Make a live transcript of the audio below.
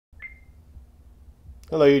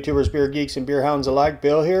Hello YouTubers, beer geeks, and beer hounds alike.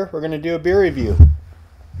 Bill here. We're going to do a beer review.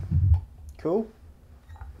 Cool.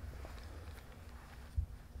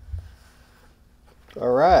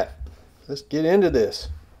 Alright, let's get into this.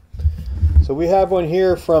 So we have one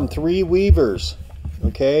here from Three Weavers,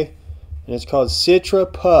 okay? And it's called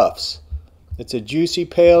Citra Puffs. It's a juicy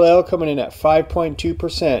pale ale coming in at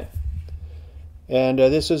 5.2%. And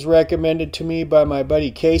this is recommended to me by my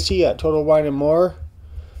buddy Casey at Total Wine & More.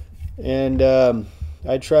 And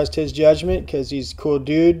I trust his judgment because he's a cool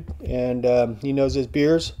dude and he knows his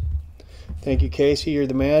beers. Thank you, Casey. You're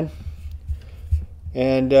the man.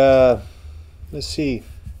 And let's see.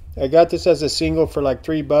 I got this as a single for like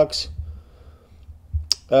 $3.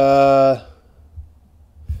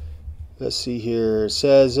 Let's see here. It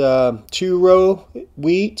says 2-row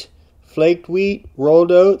wheat, flaked wheat,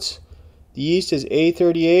 rolled oats. The yeast is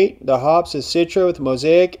A38. The hops is Citra with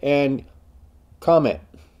Mosaic and Comet.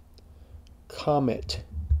 It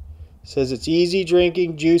says it's easy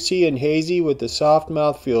drinking, juicy and hazy with a soft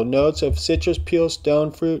mouthfeel. Notes of citrus peel,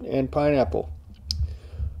 stone fruit, and pineapple.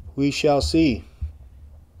 We shall see.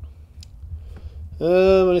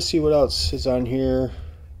 Let's see what else is on here.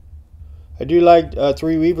 I do like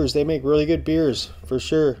Three Weavers. They make really good beers for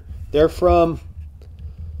sure. They're from,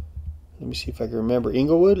 let me see if I can remember,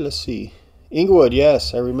 Inglewood. Let's see, Inglewood.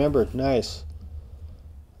 Yes, I remember. Nice.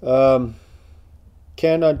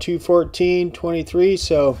 Canned on 2/14/23,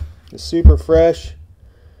 so it's super fresh.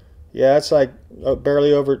 Yeah, it's like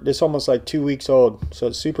barely over, it's almost like 2 weeks old, so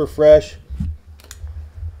it's super fresh.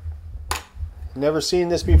 Never seen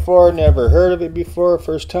this before, never heard of it before,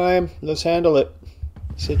 first time. Let's handle it.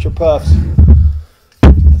 Citra Puffs.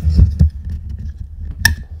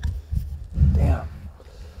 Damn,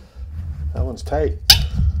 that one's tight.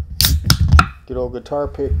 Good old guitar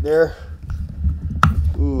pick there.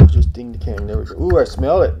 Ooh, just ding the can. There we go. Ooh, I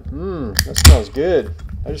smell it. That smells good.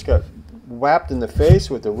 I just got whapped in the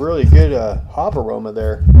face with a really good hop aroma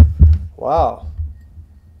there. Wow.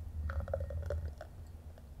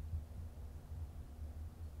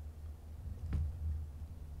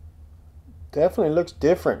 Definitely looks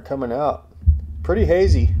different coming out. Pretty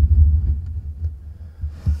hazy.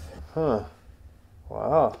 Huh.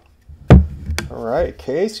 Wow. Alright,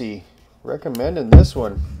 Casey. Recommending this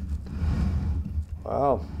one.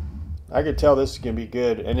 Wow, I could tell this is going to be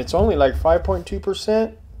good. And it's only like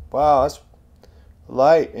 5.2%. Wow, that's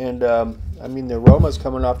light. And I mean, the aroma's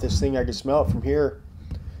coming off this thing. I can smell it from here.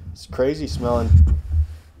 It's crazy smelling.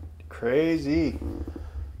 Crazy.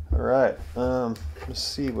 Alright, let's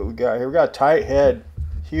see what we got here. We got a tight head.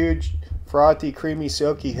 Huge, frothy, creamy,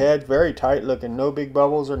 silky head. Very tight looking. No big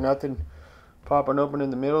bubbles or nothing popping open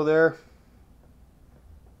in the middle there.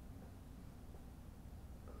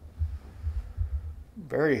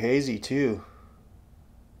 Very hazy too.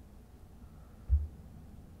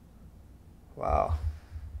 Wow.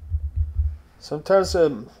 Sometimes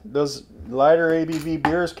those lighter ABV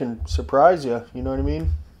beers can surprise you. You know what I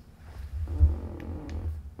mean?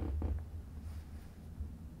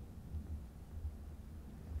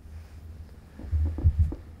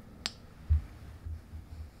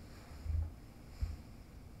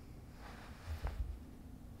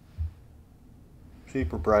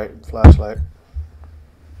 Super bright flashlight.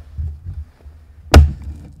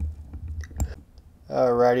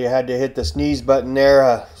 Alrighty, I had to hit the sneeze button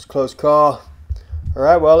there. It's a close call.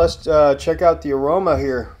 Alright, well, let's check out the aroma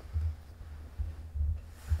here.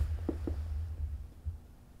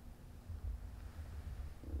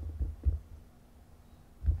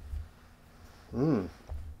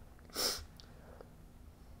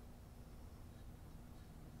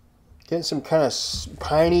 Getting some kind of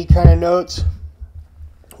piney kind of notes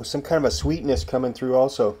with some kind of a sweetness coming through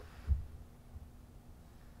also.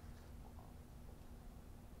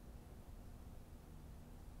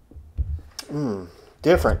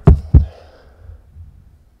 Different.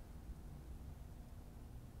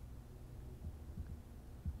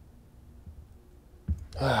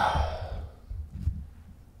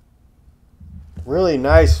 Really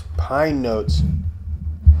nice pine notes,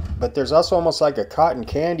 but there's also almost like a cotton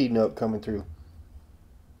candy note coming through.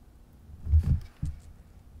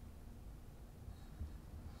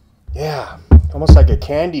 Yeah, almost like a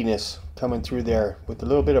candiness coming through there with a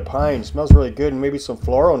little bit of pine. Smells really good, and maybe some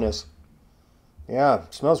floralness. Yeah,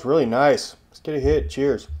 smells really nice. Let's get a hit.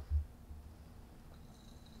 Cheers.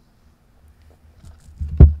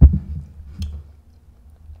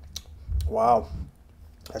 Wow,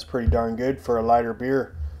 that's pretty darn good for a lighter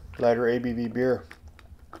beer, lighter ABV beer.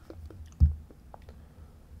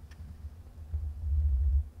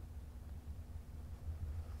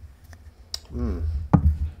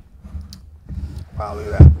 Wow, look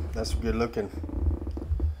at that. That's good looking.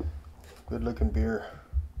 Good looking beer.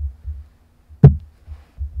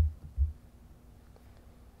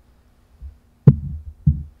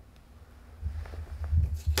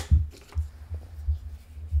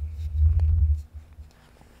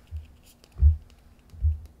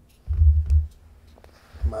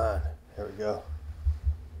 Come on, there we go.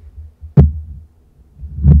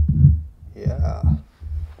 Yeah.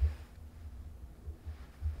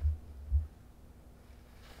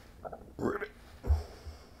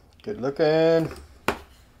 Good looking.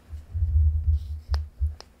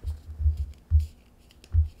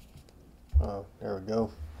 Oh, there we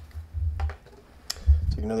go.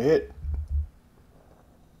 Take another hit.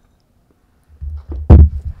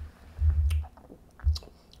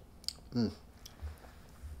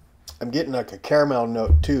 I'm getting like a caramel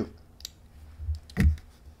note too.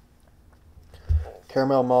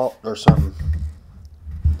 Caramel malt or something.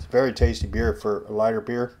 It's a very tasty beer for a lighter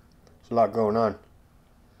beer. There's a lot going on.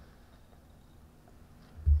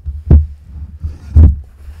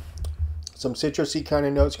 Some citrusy kind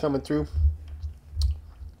of notes coming through.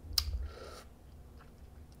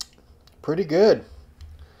 Pretty good.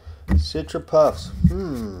 Citra Puffs.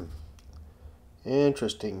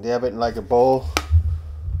 Interesting. They have it in like a bowl.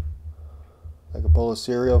 Like a bowl of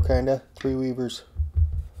cereal, kind of. Three Weavers.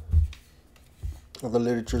 All the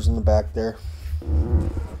literature's in the back there.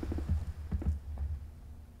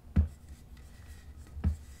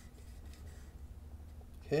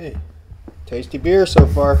 Okay. Tasty beer so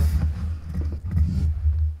far.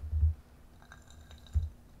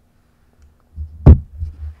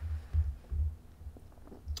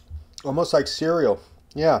 Almost like cereal.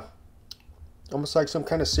 Yeah. Almost like some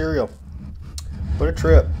kind of cereal. What a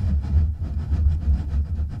trip.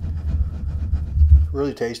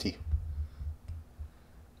 Really tasty.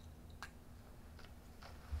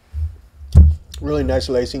 Really nice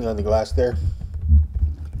lacing on the glass there.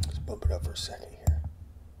 Let's bump it up for a second here.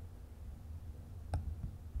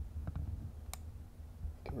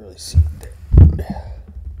 You can really see it there.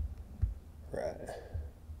 Right.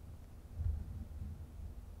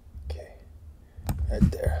 Okay.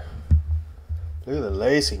 Right there. Look at the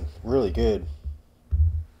lacing. Really good.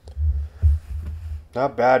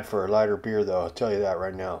 Not bad for a lighter beer though, I'll tell you that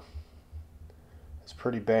right now. It's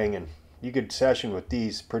pretty banging. You could session with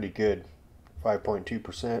these pretty good.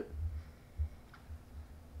 5.2%.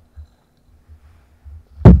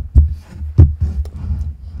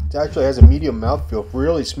 It actually has a medium mouthfeel.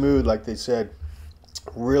 Really smooth, like they said.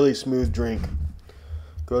 Really smooth drink.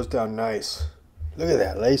 Goes down nice. Look at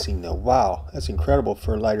that lacing though. Wow, that's incredible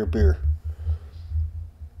for a lighter beer.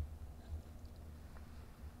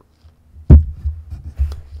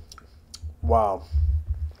 Wow.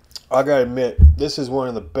 I gotta admit, this is one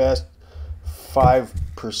of the best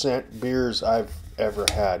 5% beers I've ever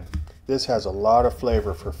had. This has a lot of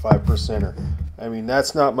flavor for 5%er. I mean,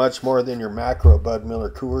 that's not much more than your macro Bud Miller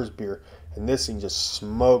Coors beer, and this thing just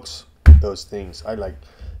smokes those things. I like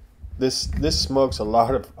this. This smokes a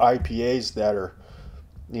lot of IPAs that are,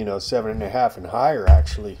 you know, 7.5 and higher.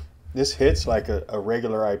 Actually, this hits like a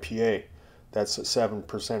regular IPA that's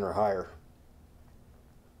 7% or higher.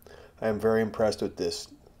 I am very impressed with this.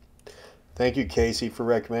 Thank you, Casey, for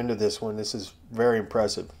recommending this one. This is very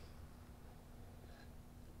impressive.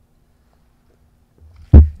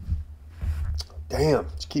 Damn,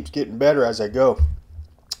 it keeps getting better as I go.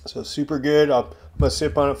 So super good. I'm going to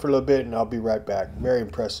sip on it for a little bit and I'll be right back. Very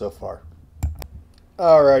impressed so far.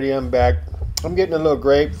 Alrighty, I'm back. I'm getting a little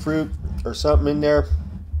grapefruit or something in there.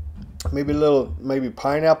 Maybe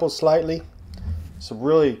pineapple slightly. It's a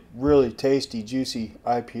really, really tasty, juicy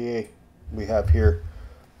IPA we have here.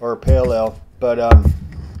 Or a pale ale, but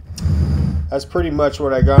that's pretty much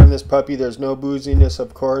what I got in this puppy. There's no booziness,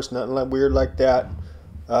 of course, nothing weird like that.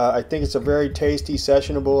 I think it's a very tasty,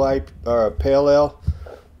 sessionable pale ale.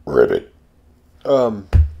 Ribbit.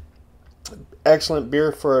 Excellent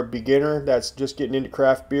beer for a beginner that's just getting into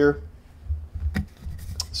craft beer.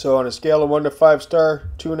 So on a scale of 1 to 5 star,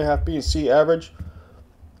 2.5 being C average,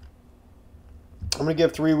 I'm gonna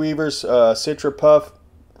give Three Weavers Citra Puff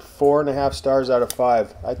 4.5 stars out of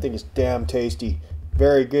 5. I think it's damn tasty.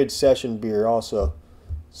 Very good session beer also.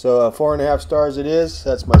 So 4.5 stars it is.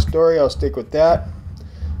 That's my story. I'll stick with that.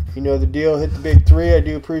 You know the deal. Hit the big 3. I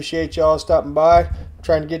do appreciate y'all stopping by. I'm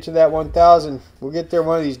trying to get to that 1,000. We'll get there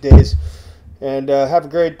one of these days. And have a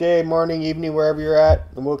great day, morning, evening, wherever you're at.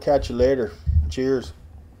 And we'll catch you later. Cheers.